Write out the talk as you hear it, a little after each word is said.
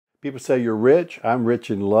People say you're rich. I'm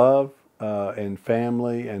rich in love and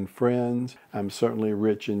family and friends. I'm certainly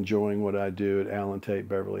rich enjoying what I do at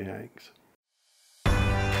Tate-Beverly-Hanks.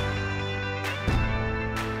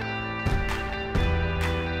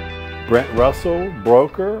 Brent Russell,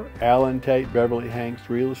 broker, Tate-Beverly-Hanks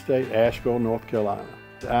Real Estate, Asheville, North Carolina.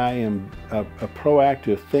 I am a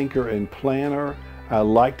proactive thinker and planner. I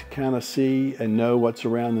like to kind of see and know what's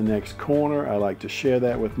around the next corner. I like to share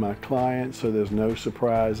that with my clients so there's no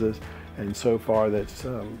surprises. And so far that's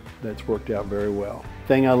worked out very well. The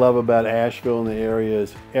thing I love about Asheville and the area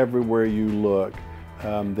is everywhere you look,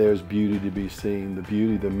 there's beauty to be seen. The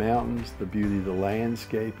beauty of the mountains, the beauty of the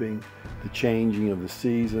landscaping, the changing of the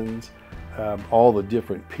seasons, all the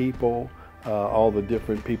different people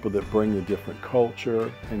that bring a different culture.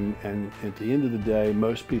 And at the end of the day,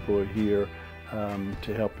 most people are here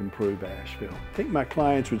to help improve Asheville. I think my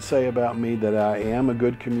clients would say about me that I am a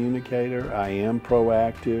good communicator, I am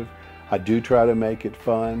proactive, I do try to make it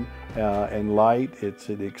fun and light. It's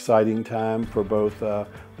an exciting time for both the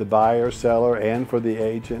buyer, seller, and for the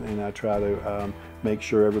agent, and I try to make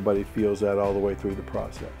sure everybody feels that all the way through the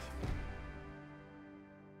process.